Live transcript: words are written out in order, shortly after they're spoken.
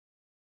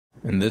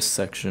In this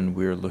section,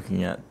 we are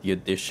looking at the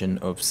addition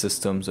of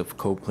systems of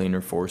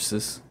coplanar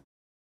forces.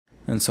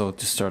 And so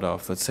to start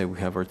off, let's say we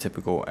have our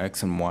typical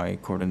x and y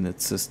coordinate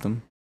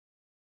system.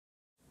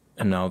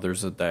 And now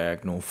there's a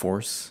diagonal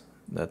force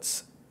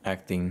that's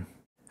acting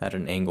at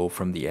an angle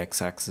from the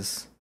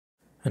x-axis.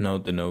 And I'll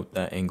denote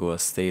that angle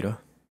as theta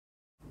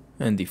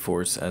and the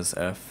force as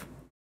F.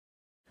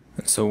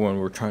 And so when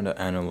we're trying to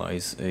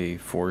analyze a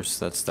force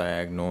that's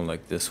diagonal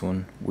like this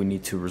one, we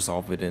need to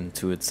resolve it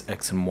into its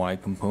x and y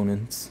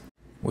components,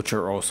 which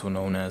are also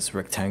known as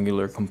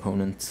rectangular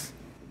components.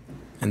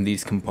 And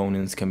these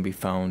components can be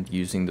found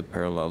using the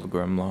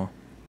parallelogram law.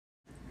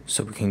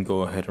 So we can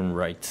go ahead and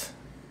write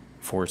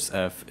force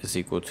F is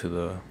equal to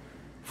the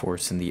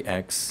force in the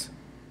x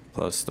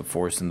plus the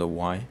force in the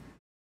y.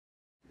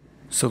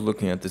 So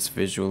looking at this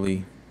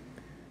visually,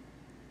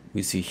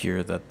 we see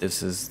here that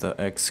this is the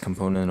x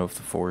component of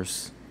the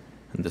force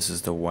and this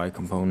is the y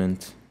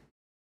component.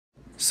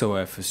 So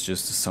F is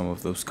just the sum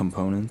of those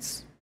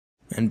components.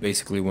 And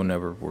basically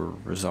whenever we're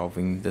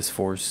resolving this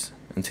force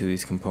into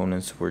these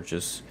components, we're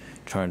just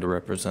trying to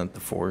represent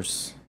the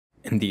force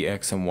in the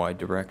x and y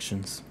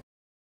directions.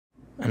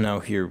 And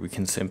now here we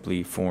can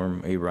simply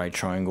form a right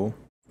triangle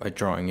by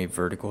drawing a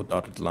vertical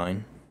dotted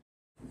line.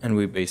 And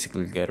we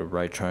basically get a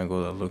right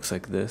triangle that looks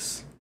like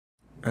this.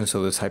 And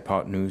so this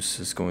hypotenuse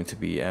is going to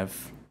be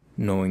F,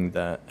 knowing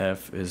that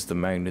F is the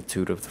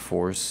magnitude of the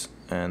force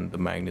and the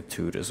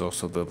magnitude is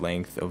also the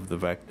length of the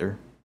vector.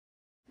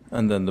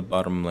 And then the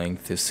bottom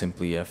length is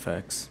simply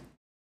Fx.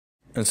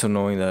 And so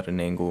knowing that an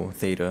angle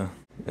theta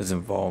is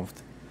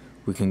involved,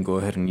 we can go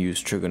ahead and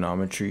use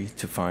trigonometry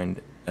to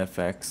find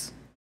Fx.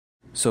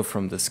 So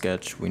from the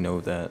sketch, we know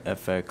that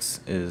Fx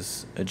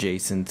is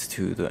adjacent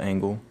to the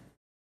angle.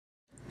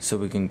 So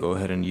we can go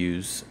ahead and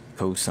use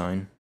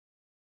cosine,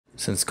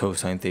 since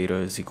cosine theta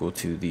is equal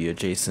to the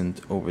adjacent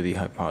over the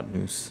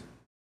hypotenuse.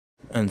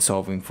 And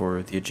solving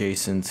for the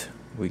adjacent,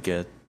 we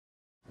get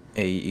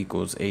A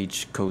equals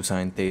h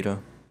cosine theta.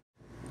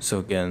 So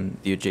again,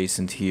 the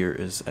adjacent here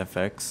is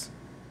Fx,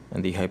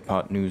 and the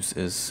hypotenuse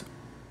is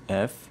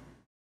F.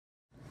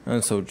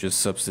 And so just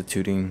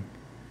substituting,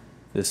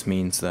 this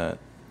means that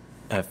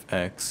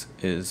Fx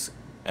is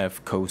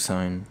F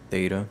cosine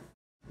theta,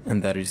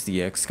 and that is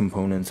the x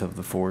component of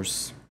the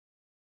force.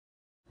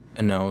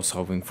 And now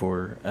solving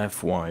for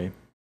Fy,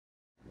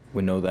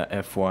 we know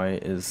that Fy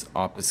is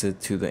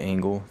opposite to the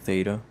angle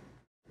theta,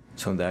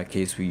 so in that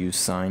case we use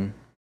sine,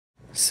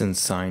 since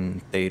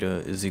sine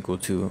theta is equal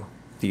to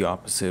the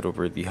opposite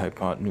over the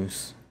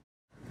hypotenuse.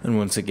 And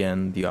once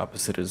again, the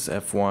opposite is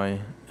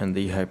Fy, and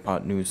the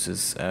hypotenuse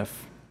is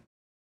F.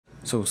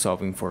 So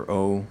solving for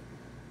O,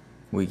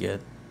 we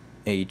get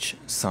h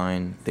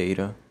sine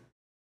theta.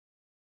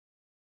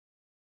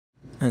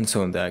 And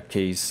so in that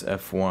case,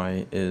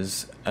 Fy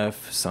is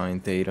F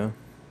sine theta,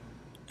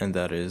 and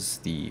that is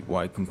the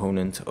y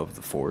component of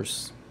the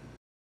force.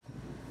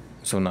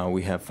 So now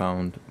we have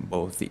found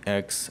both the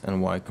x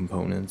and y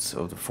components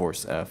of the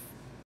force F.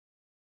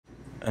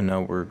 And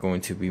now we're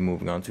going to be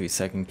moving on to a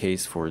second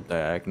case for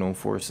diagonal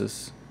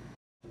forces.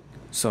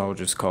 So I'll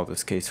just call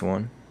this case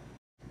 1,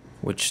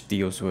 which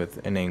deals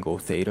with an angle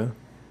theta.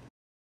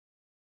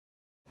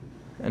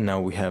 And now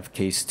we have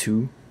case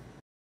 2.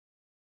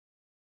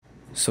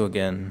 So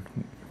again,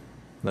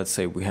 let's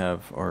say we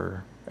have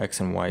our x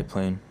and y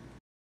plane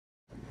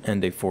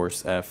and a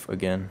force F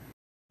again,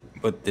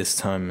 but this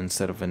time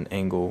instead of an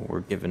angle,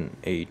 we're given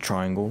a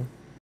triangle.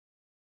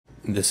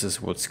 This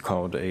is what's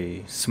called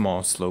a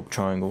small slope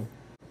triangle,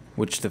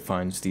 which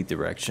defines the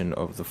direction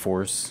of the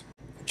force,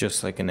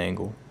 just like an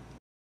angle.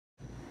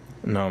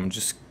 Now I'm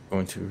just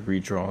going to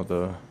redraw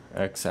the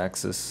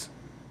x-axis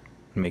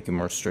and make it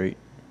more straight.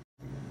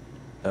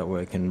 That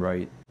way I can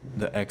write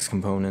the x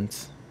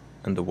component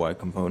and the y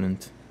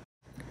component.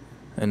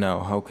 And now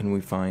how can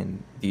we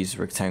find these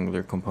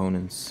rectangular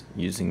components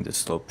using the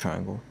slope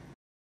triangle?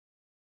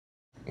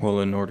 Well,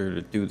 in order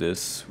to do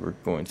this, we're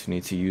going to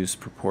need to use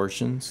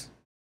proportions,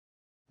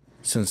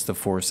 since the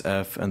force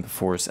F and the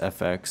force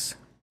Fx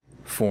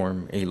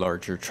form a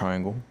larger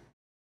triangle.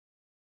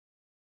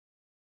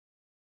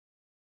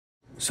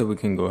 So we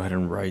can go ahead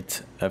and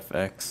write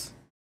Fx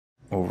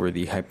over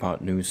the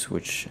hypotenuse,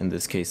 which in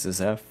this case is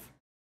F,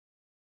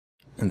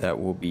 and that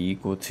will be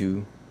equal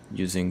to,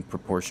 using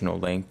proportional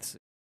lengths,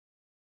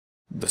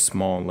 the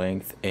small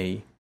length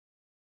A,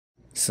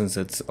 since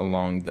it's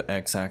along the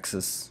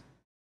x-axis,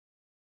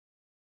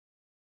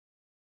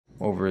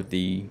 over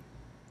the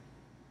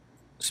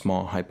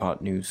small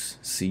hypotenuse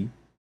C,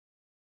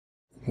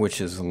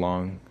 which is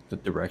along the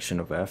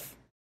direction of F.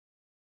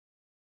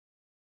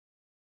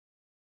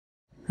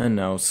 And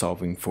now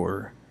solving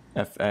for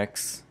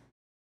Fx,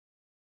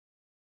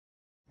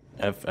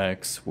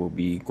 Fx will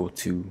be equal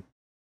to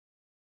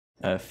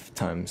F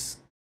times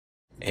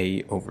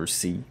A over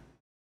C,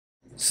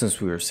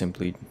 since we are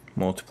simply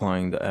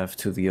multiplying the F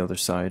to the other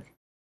side.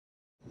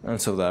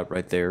 And so that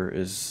right there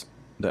is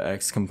the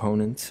x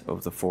component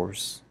of the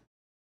force.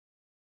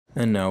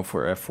 And now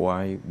for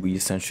Fy, we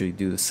essentially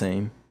do the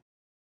same.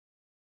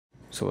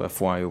 So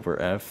Fy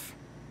over F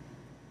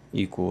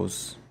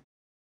equals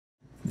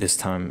This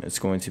time it's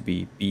going to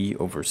be b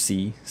over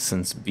c,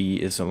 since b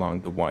is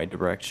along the y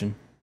direction.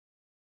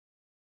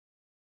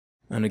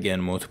 And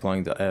again,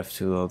 multiplying the f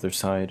to the other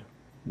side,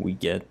 we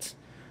get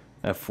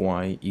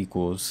Fy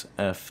equals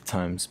F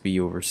times B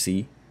over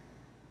C.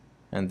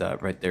 And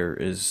that right there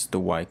is the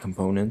Y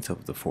component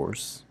of the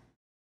force.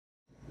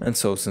 And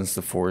so since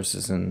the force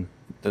is in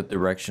the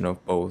direction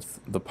of both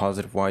the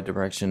positive Y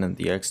direction and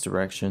the X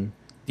direction,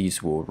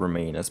 these will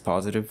remain as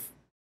positive.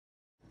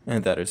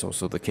 And that is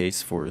also the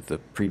case for the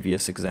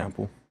previous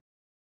example.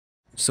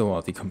 So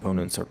all the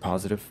components are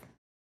positive.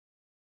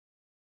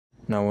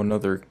 Now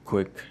another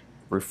quick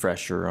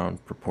refresher on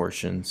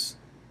proportions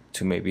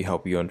to maybe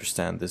help you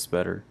understand this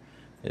better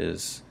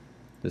is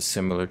the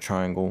similar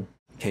triangle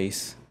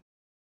case.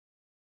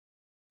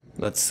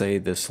 Let's say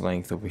this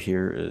length over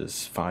here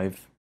is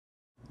 5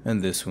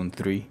 and this one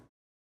 3,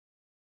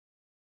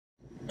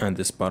 and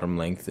this bottom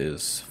length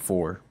is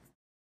 4,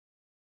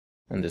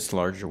 and this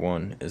larger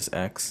one is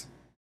x.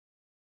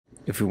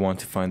 If we want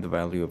to find the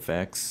value of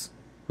x,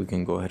 we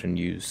can go ahead and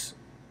use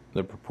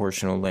the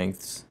proportional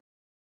lengths.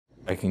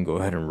 I can go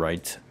ahead and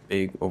write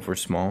big over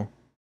small,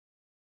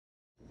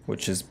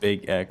 which is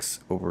big X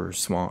over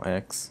small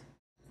x,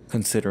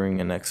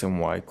 considering an x and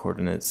y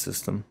coordinate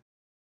system.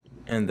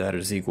 And that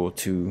is equal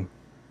to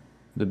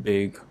the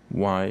big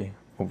Y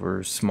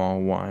over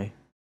small y.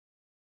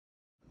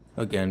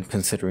 Again,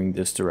 considering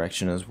this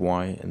direction as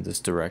y and this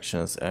direction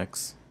as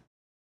x.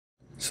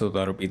 So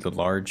that'll be the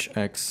large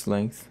X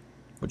length,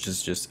 which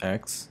is just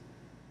x,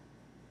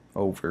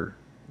 over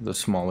the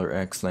smaller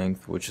x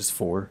length, which is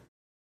 4.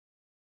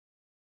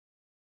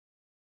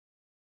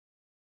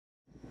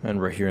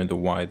 And right here in the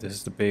y, this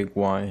is the big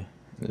Y,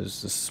 this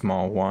is the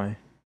small y.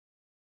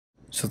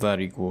 So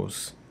that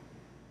equals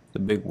the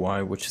big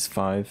Y, which is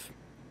 5,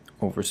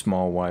 over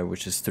small y,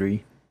 which is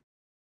 3.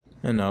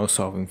 And now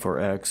solving for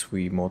x,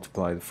 we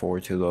multiply the 4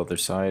 to the other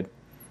side,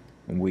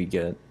 and we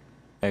get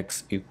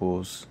x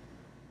equals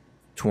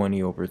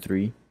 20 over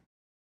 3,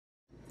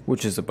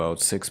 which is about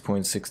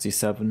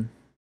 6.67.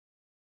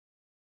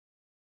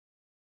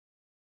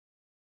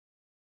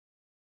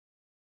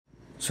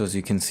 So as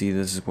you can see,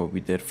 this is what we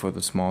did for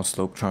the small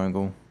slope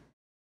triangle.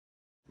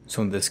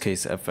 So in this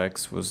case,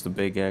 fx was the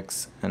big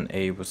X, and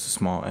a was the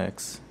small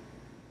x,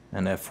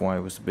 and fy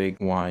was the big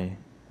Y,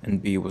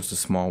 and b was the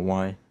small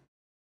y.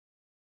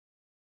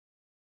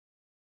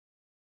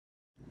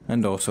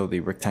 And also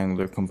the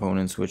rectangular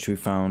components, which we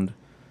found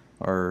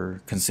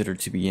are considered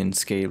to be in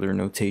scalar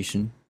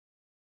notation.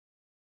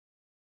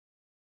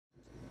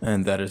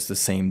 And that is the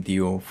same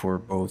deal for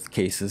both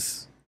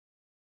cases.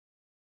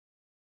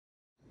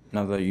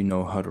 Now that you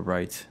know how to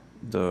write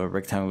the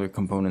rectangular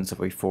components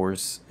of a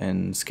force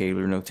in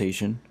scalar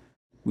notation,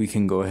 we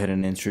can go ahead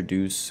and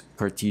introduce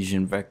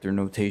Cartesian vector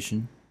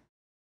notation.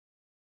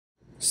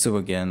 So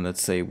again,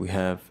 let's say we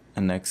have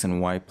an x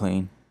and y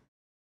plane.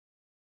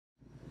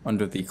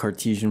 Under the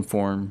Cartesian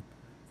form,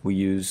 we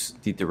use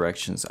the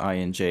directions I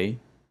and j,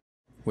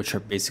 which are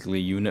basically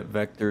unit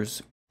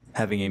vectors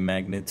having a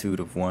magnitude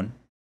of 1.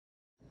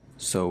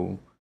 So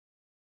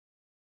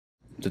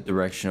the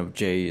direction of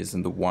j is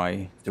in the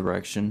y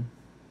direction,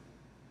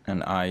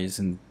 and I is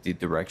in the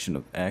direction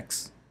of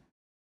x.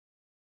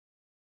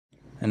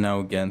 And now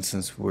again,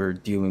 since we're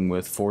dealing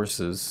with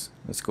forces,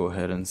 let's go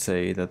ahead and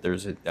say that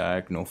there's a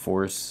diagonal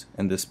force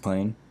in this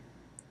plane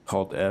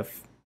called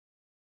F.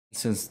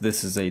 Since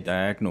this is a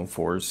diagonal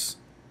force,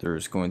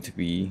 there's going to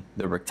be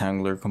the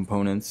rectangular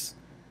components.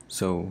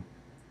 So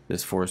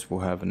this force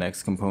will have an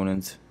x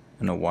component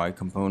and a y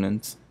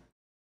component.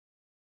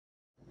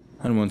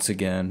 And once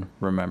again,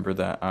 remember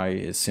that I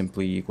is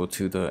simply equal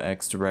to the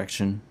x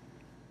direction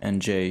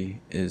and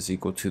j is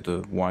equal to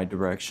the y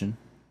direction.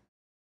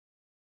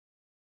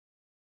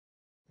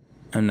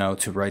 And now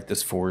to write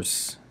this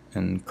force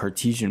in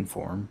Cartesian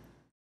form,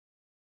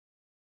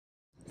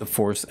 the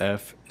force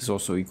F is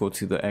also equal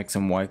to the x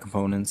and y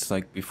components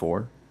like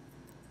before,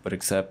 but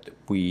except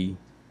we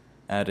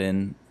add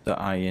in the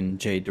I and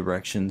j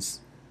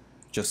directions,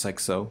 just like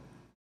so.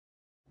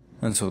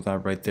 And so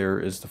that right there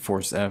is the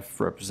force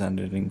F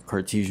represented in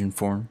Cartesian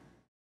form.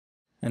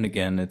 And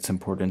again, it's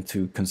important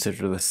to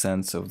consider the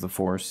sense of the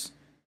force.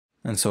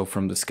 And so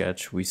from the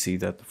sketch, we see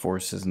that the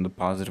force is in the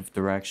positive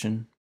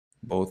direction,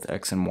 both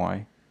x and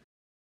y.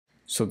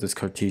 So this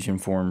Cartesian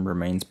form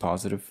remains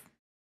positive.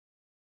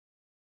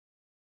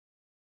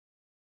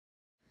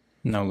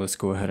 Now let's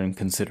go ahead and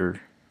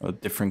consider a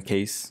different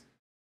case.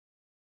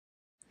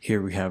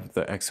 Here we have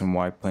the x and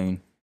y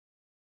plane.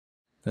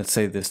 Let's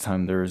say this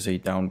time there is a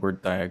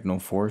downward diagonal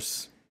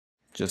force,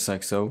 just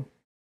like so.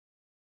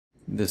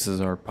 This is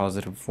our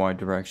positive y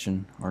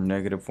direction, our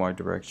negative y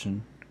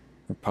direction,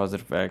 our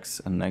positive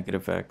x and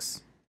negative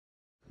x.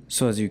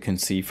 So as you can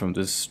see from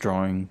this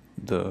drawing,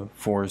 the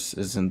force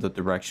is in the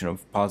direction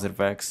of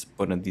positive x,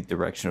 but in the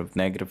direction of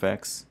negative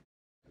x.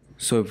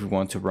 So if we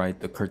want to write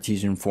the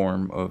Cartesian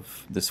form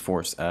of this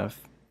force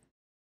F,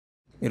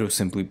 it'll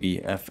simply be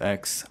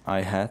Fx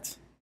I hat.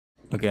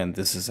 Again,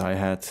 this is I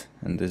hat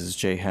and this is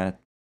j hat,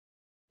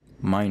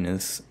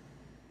 minus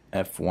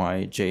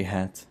Fy j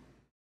hat.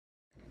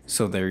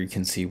 So there you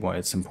can see why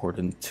it's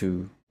important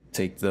to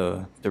take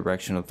the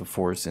direction of the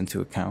force into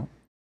account.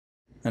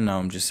 And now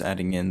I'm just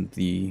adding in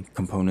the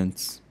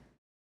components.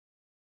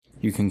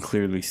 You can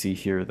clearly see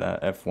here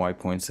that Fy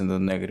points in the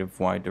negative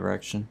y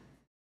direction.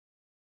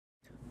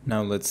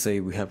 Now let's say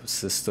we have a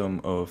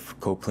system of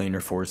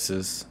coplanar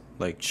forces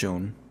like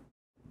shown.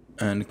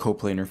 And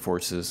coplanar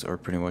forces are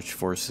pretty much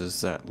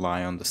forces that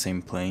lie on the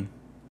same plane.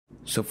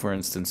 So for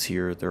instance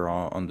here, they're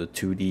all on the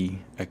 2D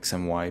x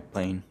and y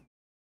plane.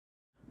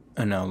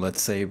 And now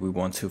let's say we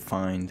want to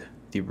find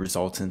the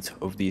resultant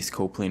of these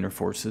coplanar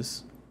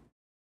forces.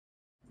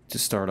 To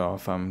start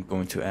off, I'm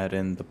going to add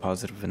in the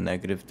positive and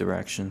negative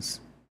directions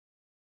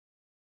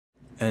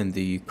and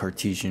the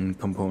Cartesian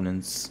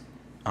components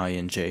I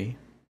and j.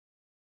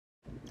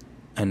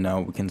 And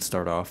now we can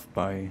start off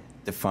by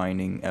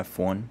defining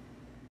F1.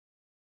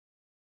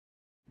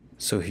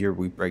 So here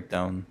we break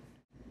down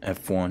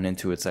F1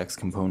 into its x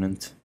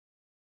component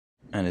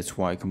and its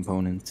y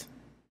component.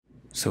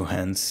 So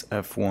hence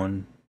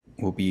F1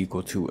 will be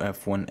equal to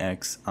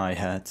F1x I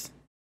hat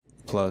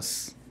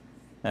plus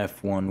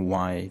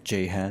F1y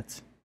j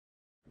hat.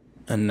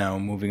 And now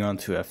moving on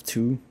to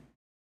F2,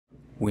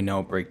 we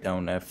now break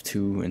down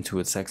F2 into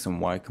its x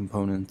and y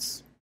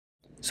components.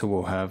 So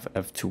we'll have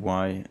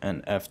F2y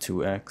and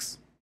F2x.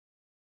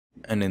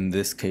 And in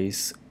this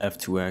case,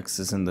 F2x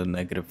is in the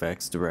negative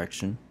x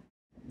direction.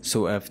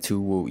 So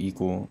F2 will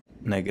equal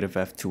negative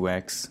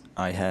F2x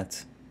I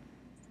hat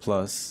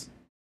plus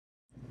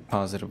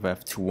positive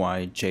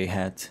F2y j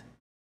hat.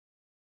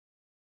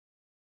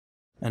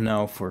 And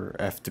now for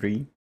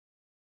F3,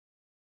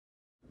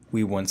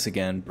 we once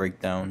again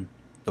break down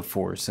the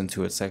force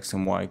into its x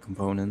and y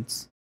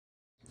components.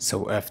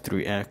 So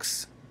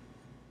F3x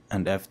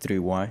and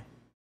F3y.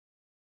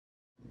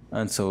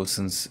 And so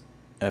since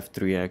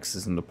F3x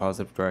is in the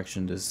positive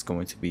direction, this is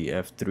going to be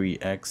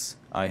F3x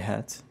I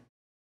hat.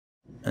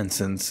 And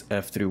since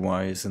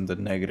F3y is in the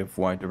negative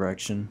y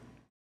direction,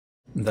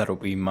 that'll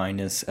be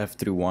minus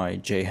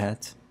F3y j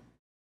hat.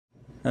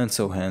 And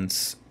so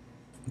hence,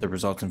 the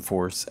resultant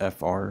force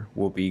Fr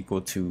will be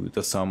equal to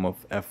the sum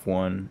of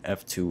F1,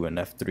 F2, and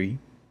F3.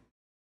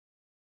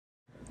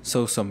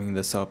 So summing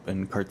this up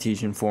in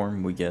Cartesian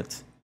form, we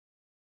get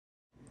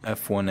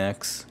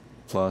F1x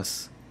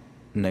plus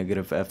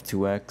negative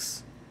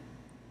F2x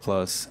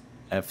plus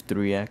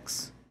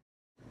F3x,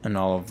 and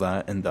all of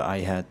that in the I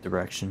hat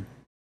direction.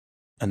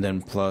 And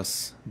then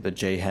plus the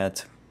j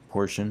hat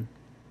portion,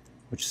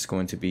 which is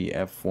going to be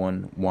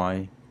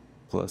F1y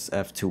plus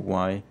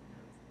F2y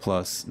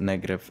plus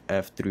negative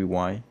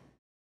F3y.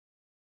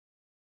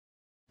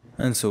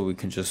 And so we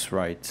can just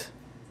write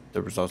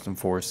the resultant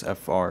force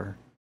Fr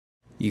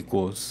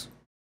equals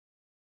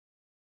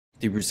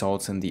the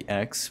result in the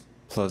x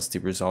plus the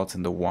result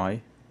in the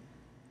y.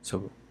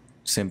 So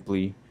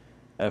simply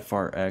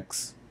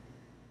Frx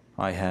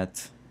I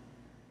hat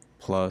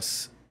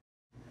plus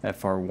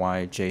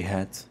Fry j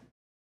hat.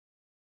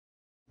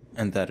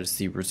 And that is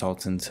the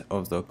resultant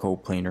of the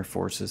coplanar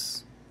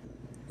forces,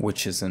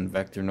 which is in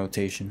vector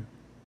notation.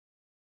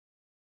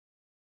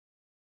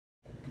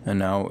 And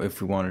now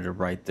if we wanted to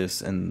write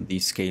this in the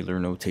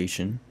scalar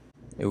notation,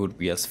 it would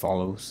be as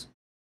follows.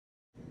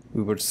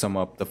 We would sum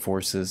up the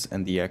forces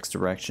in the x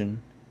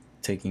direction,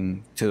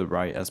 taking to the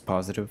right as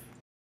positive.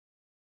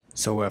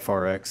 So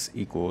Frx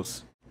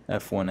equals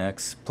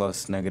F1x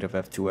plus negative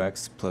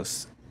F2x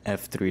plus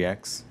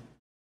F3x.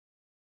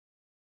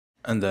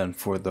 And then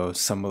for the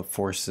sum of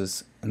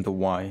forces in the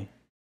y,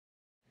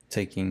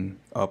 taking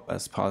up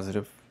as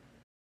positive,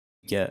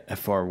 we get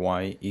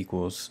Fry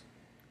equals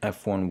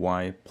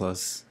F1y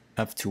plus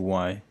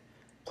F2y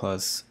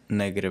plus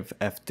negative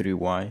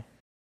F3y.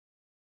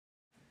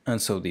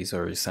 And so these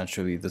are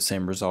essentially the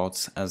same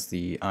results as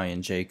the I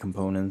and j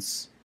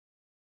components.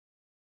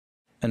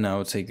 And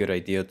now it's a good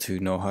idea to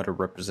know how to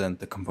represent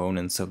the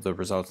components of the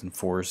resultant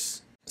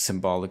force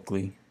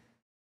symbolically.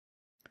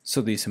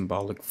 So the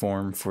symbolic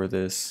form for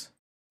this,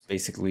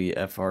 basically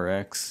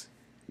Frx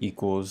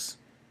equals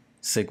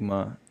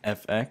sigma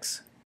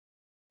Fx.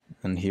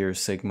 And here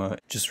sigma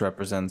just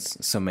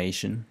represents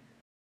summation.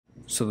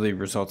 So the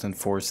resultant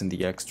force in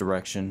the x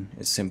direction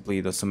is simply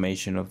the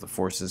summation of the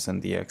forces in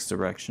the x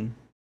direction.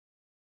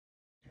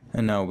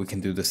 And now we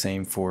can do the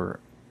same for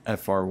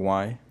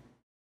Fry.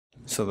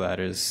 So that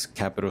is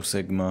capital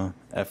sigma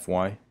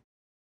Fy.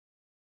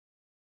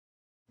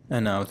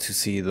 And now to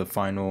see the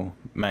final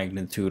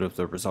magnitude of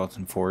the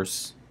resultant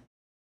force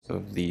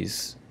of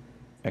these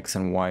x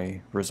and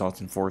y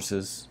resultant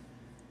forces,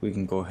 we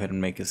can go ahead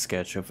and make a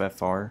sketch of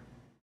Fr.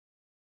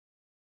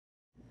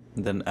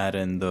 And then add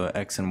in the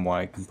x and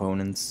y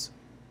components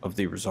of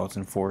the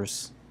resultant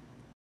force.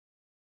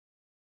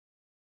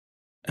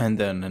 And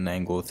then an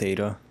angle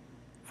theta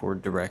for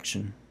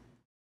direction.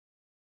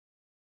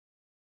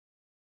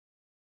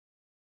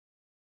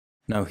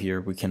 Now here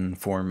we can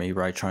form a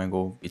right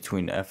triangle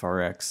between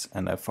Frx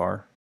and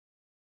Fr.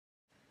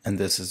 And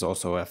this is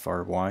also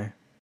Fry,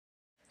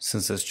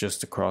 since it's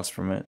just across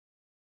from it.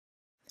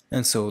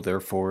 And so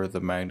therefore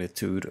the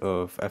magnitude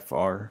of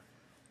Fr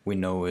we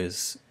know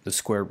is the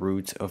square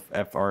root of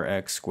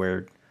Frx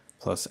squared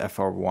plus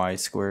FRY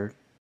squared.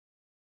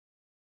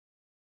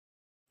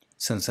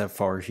 Since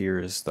FR here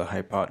is the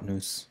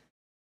hypotenuse.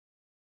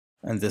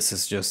 And this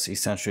is just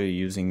essentially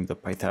using the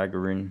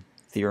Pythagorean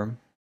theorem.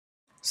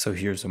 So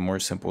here's a more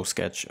simple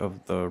sketch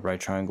of the right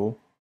triangle.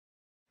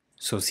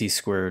 So c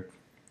squared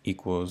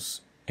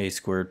equals a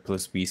squared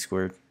plus b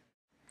squared,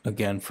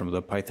 again from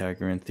the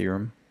Pythagorean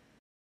theorem.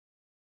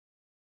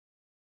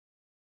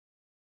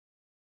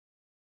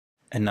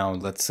 And now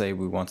let's say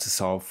we want to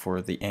solve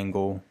for the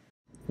angle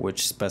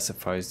which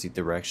specifies the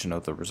direction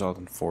of the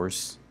resultant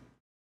force.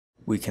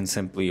 We can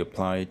simply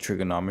apply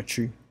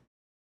trigonometry,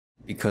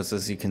 because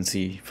as you can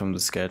see from the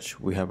sketch,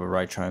 we have a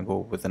right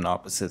triangle with an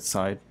opposite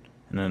side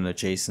and an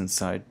adjacent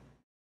side.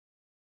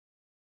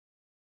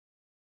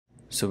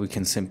 So we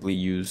can simply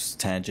use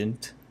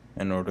tangent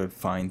in order to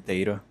find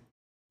theta,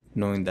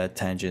 knowing that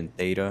tangent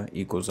theta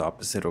equals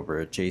opposite over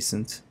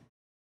adjacent,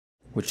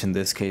 which in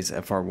this case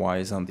FRY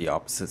is on the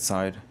opposite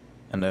side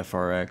and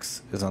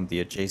FRX is on the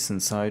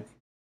adjacent side.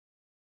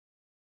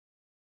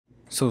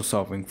 So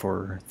solving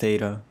for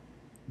theta,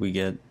 we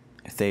get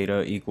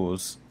theta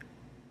equals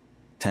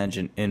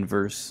tangent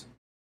inverse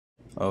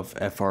of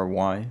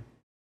FRY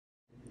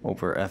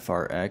over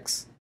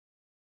FRX,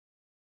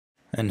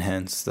 and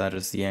hence that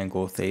is the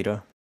angle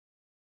theta,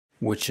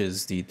 which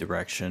is the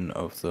direction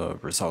of the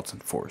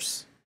resultant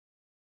force.